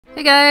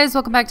Hey guys,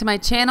 welcome back to my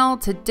channel.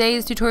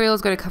 Today's tutorial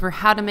is going to cover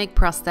how to make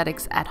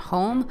prosthetics at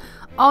home.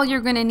 All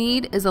you're going to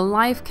need is a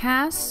life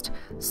cast,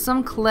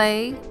 some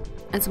clay,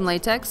 and some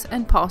latex,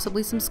 and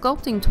possibly some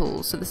sculpting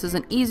tools. So this is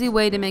an easy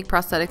way to make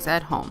prosthetics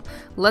at home.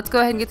 Let's go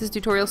ahead and get this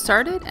tutorial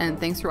started, and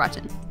thanks for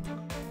watching.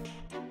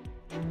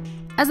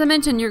 As I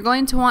mentioned, you're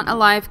going to want a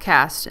live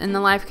cast, and the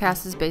live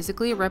cast is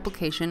basically a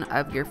replication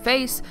of your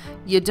face.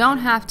 You don't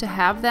have to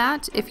have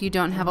that. If you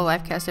don't have a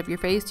live cast of your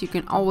face, you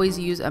can always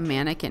use a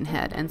mannequin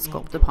head and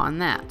sculpt upon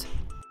that.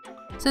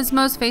 Since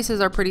most faces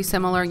are pretty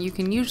similar, you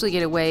can usually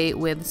get away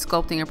with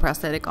sculpting a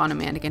prosthetic on a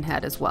mannequin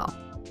head as well.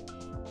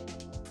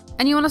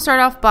 And you want to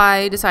start off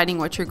by deciding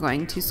what you're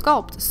going to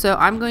sculpt. So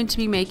I'm going to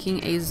be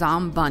making a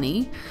zombie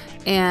bunny,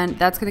 and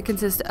that's going to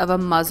consist of a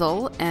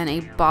muzzle and a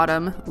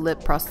bottom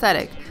lip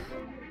prosthetic.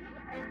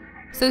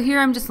 So here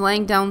I'm just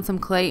laying down some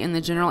clay in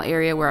the general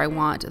area where I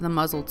want the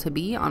muzzle to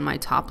be on my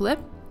top lip.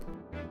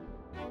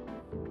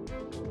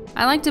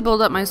 I like to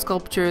build up my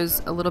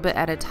sculptures a little bit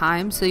at a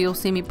time, so you'll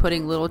see me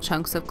putting little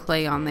chunks of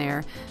clay on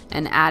there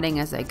and adding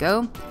as I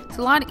go. It's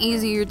a lot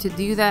easier to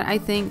do that, I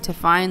think, to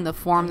find the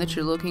form that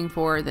you're looking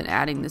for than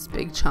adding this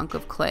big chunk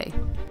of clay.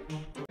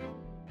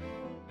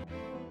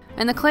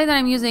 And the clay that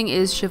I'm using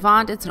is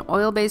Chivant. It's an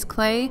oil-based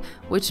clay,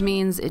 which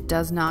means it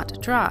does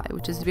not dry,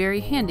 which is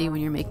very handy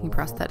when you're making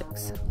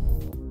prosthetics.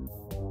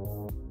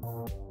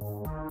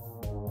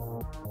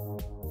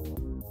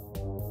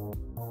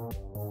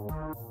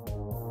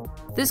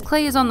 This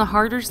clay is on the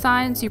harder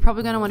side, so you're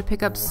probably going to want to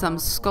pick up some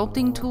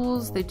sculpting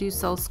tools. They do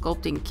sell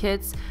sculpting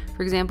kits,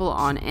 for example,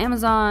 on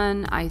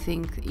Amazon. I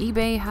think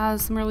eBay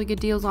has some really good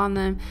deals on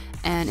them.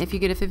 And if you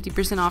get a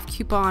 50% off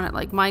coupon at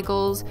like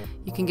Michael's,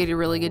 you can get a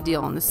really good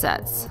deal on the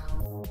sets.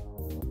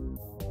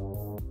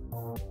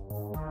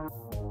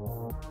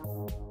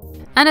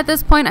 And at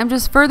this point, I'm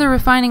just further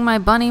refining my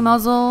bunny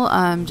muzzle.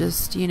 I'm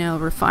just,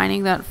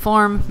 refining that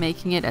form,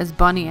 making it as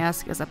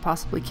bunny-esque as I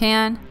possibly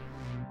can.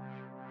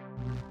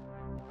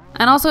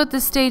 And also at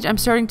this stage, I'm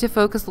starting to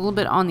focus a little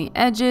bit on the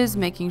edges,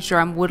 making sure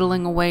I'm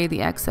whittling away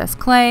the excess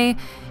clay.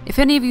 If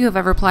any of you have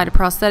ever applied a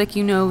prosthetic,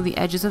 you know the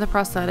edges of the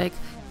prosthetic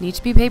need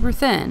to be paper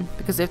thin,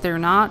 because if they're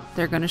not,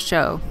 they're going to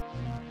show.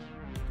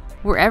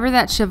 Wherever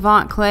that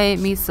Chivant clay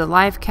meets the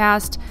live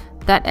cast,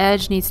 that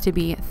edge needs to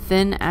be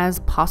thin as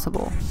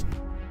possible.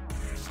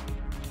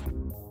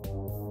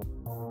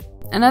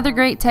 Another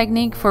great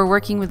technique for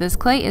working with this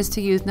clay is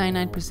to use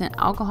 99%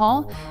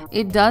 alcohol.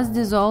 It does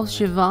dissolve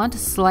Chivant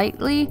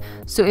slightly,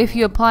 so if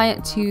you apply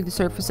it to the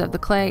surface of the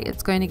clay,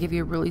 it's going to give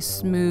you a really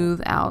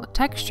smooth out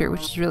texture,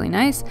 which is really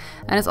nice.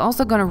 And it's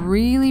also going to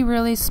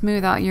really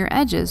smooth out your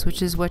edges,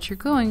 which is what you're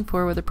going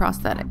for with a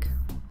prosthetic.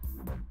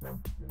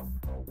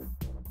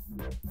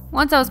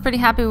 Once I was pretty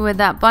happy with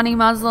that bunny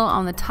muzzle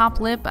on the top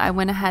lip, I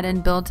went ahead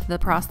and built the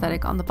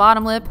prosthetic on the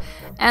bottom lip.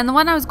 And the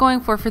one I was going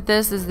for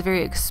this is the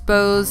very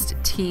exposed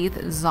teeth,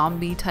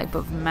 zombie type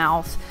of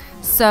mouth.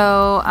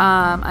 So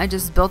I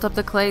just built up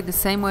the clay the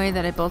same way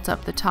that I built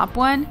up the top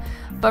one.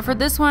 But for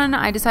this one,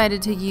 I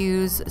decided to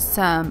use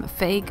some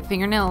fake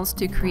fingernails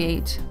to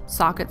create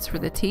sockets for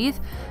the teeth.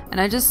 And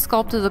I just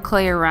sculpted the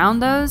clay around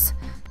those.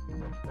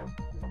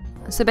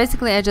 So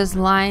basically I just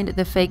lined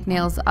the fake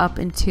nails up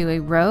into a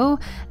row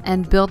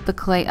and built the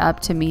clay up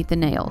to meet the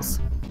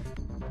nails.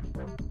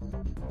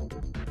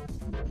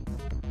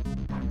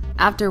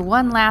 After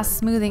one last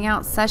smoothing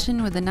out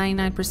session with the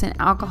 99%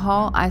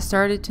 alcohol, I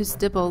started to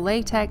stipple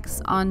latex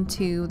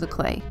onto the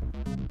clay.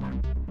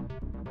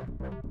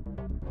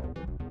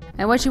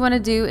 And what you want to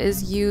do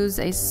is use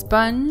a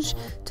sponge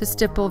to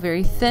stipple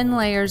very thin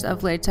layers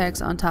of latex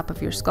on top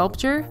of your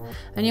sculpture.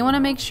 And you want to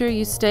make sure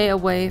you stay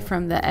away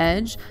from the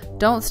edge.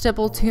 Don't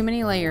stipple too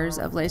many layers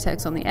of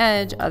latex on the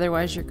edge,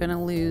 otherwise you're going to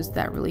lose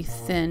that really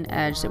thin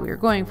edge that we were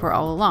going for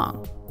all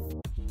along.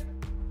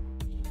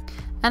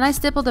 And I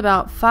stippled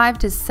about 5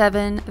 to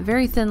 7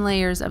 very thin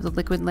layers of the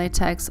liquid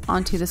latex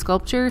onto the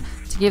sculpture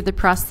to give the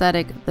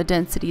prosthetic the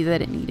density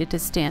that it needed to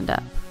stand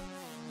up.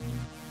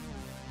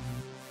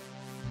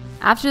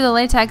 After the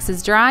latex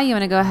is dry, you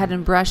want to go ahead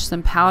and brush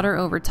some powder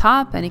over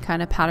top. Any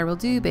kind of powder will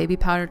do, baby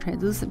powder,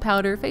 translucent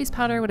powder, face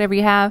powder, whatever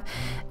you have.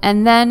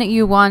 And then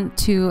you want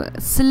to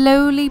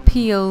slowly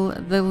peel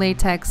the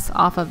latex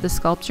off of the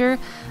sculpture.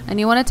 And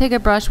you want to take a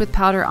brush with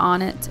powder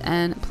on it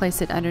and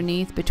place it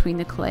underneath between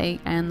the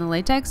clay and the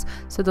latex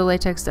so the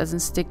latex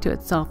doesn't stick to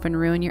itself and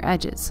ruin your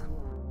edges.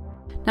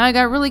 Now I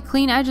got really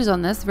clean edges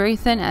on this, very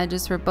thin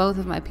edges for both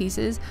of my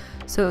pieces,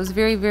 so it was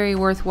very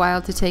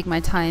worthwhile to take my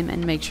time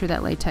and make sure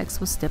that latex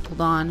was stippled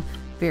on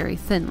very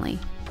thinly.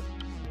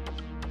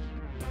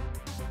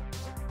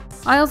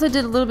 I also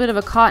did a little bit of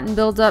a cotton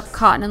buildup,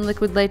 cotton and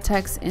liquid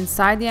latex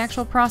inside the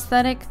actual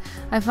prosthetic.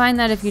 I find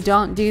that if you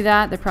don't do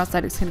that, the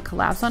prosthetic's going to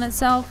collapse on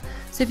itself,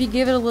 so if you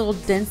give it a little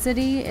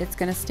density, it's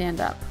going to stand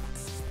up.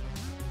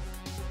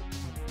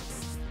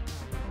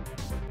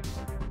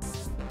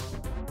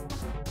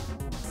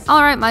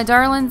 Alright my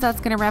darlings,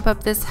 that's going to wrap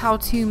up this how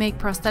to make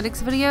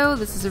prosthetics video.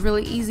 This is a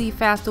really easy,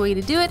 fast way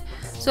to do it,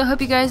 so I hope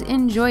you guys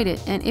enjoyed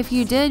it. And if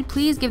you did,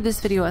 please give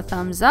this video a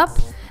thumbs up.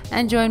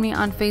 and join me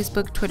on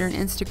Facebook, Twitter, and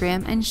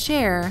Instagram, and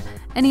share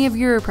any of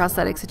your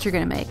prosthetics that you're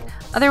going to make.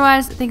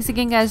 Otherwise, thanks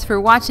again, guys, for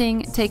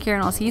watching. Take care,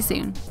 and I'll see you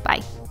soon.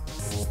 Bye.